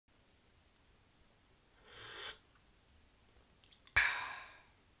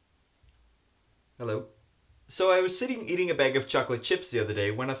Hello. So I was sitting eating a bag of chocolate chips the other day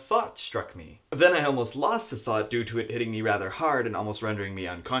when a thought struck me. Then I almost lost the thought due to it hitting me rather hard and almost rendering me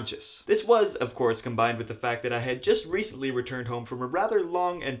unconscious. This was, of course, combined with the fact that I had just recently returned home from a rather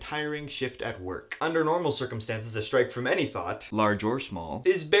long and tiring shift at work. Under normal circumstances, a strike from any thought, large or small,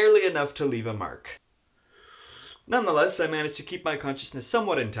 is barely enough to leave a mark. Nonetheless, I managed to keep my consciousness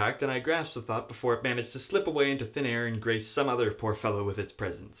somewhat intact, and I grasped the thought before it managed to slip away into thin air and grace some other poor fellow with its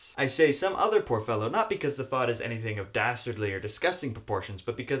presence. I say some other poor fellow not because the thought is anything of dastardly or disgusting proportions,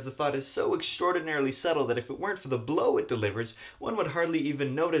 but because the thought is so extraordinarily subtle that if it weren't for the blow it delivers, one would hardly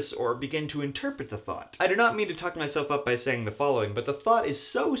even notice or begin to interpret the thought. I do not mean to talk myself up by saying the following, but the thought is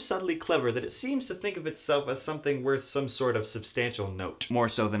so subtly clever that it seems to think of itself as something worth some sort of substantial note. More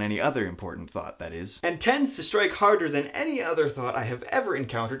so than any other important thought, that is. And tends to strike harder than any other thought I have ever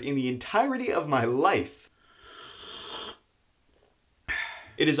encountered in the entirety of my life.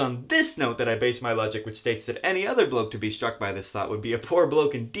 It is on this note that I base my logic, which states that any other bloke to be struck by this thought would be a poor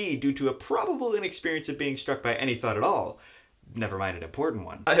bloke indeed due to a probable inexperience of being struck by any thought at all. Never mind an important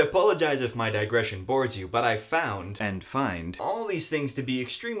one. I apologize if my digression bores you, but I found, and find, all these things to be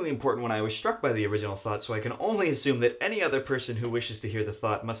extremely important when I was struck by the original thought, so I can only assume that any other person who wishes to hear the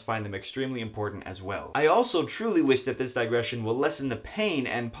thought must find them extremely important as well. I also truly wish that this digression will lessen the pain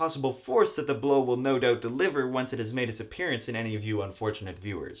and possible force that the blow will no doubt deliver once it has made its appearance in any of you unfortunate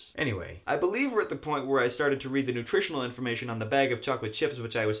viewers. Anyway, I believe we're at the point where I started to read the nutritional information on the bag of chocolate chips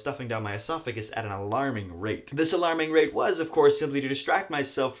which I was stuffing down my esophagus at an alarming rate. This alarming rate was, of course, simply to distract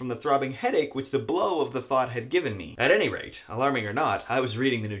myself from the throbbing headache which the blow of the thought had given me. At any rate, alarming or not, I was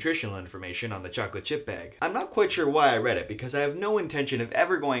reading the nutritional information on the chocolate chip bag. I'm not quite sure why I read it, because I have no intention of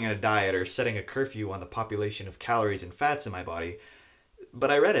ever going on a diet or setting a curfew on the population of calories and fats in my body, but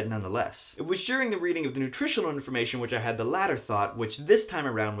I read it nonetheless. It was during the reading of the nutritional information which I had the latter thought, which this time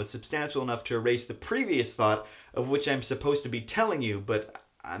around was substantial enough to erase the previous thought of which I'm supposed to be telling you, but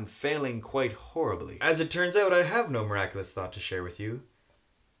I'm failing quite horribly. As it turns out, I have no miraculous thought to share with you.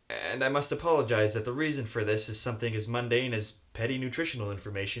 And I must apologize that the reason for this is something as mundane as petty nutritional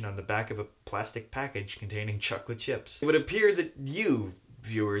information on the back of a plastic package containing chocolate chips. It would appear that you,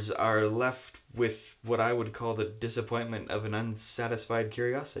 viewers, are left with what I would call the disappointment of an unsatisfied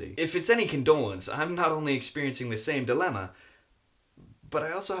curiosity. If it's any condolence, I'm not only experiencing the same dilemma, but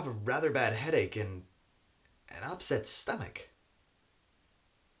I also have a rather bad headache and an upset stomach.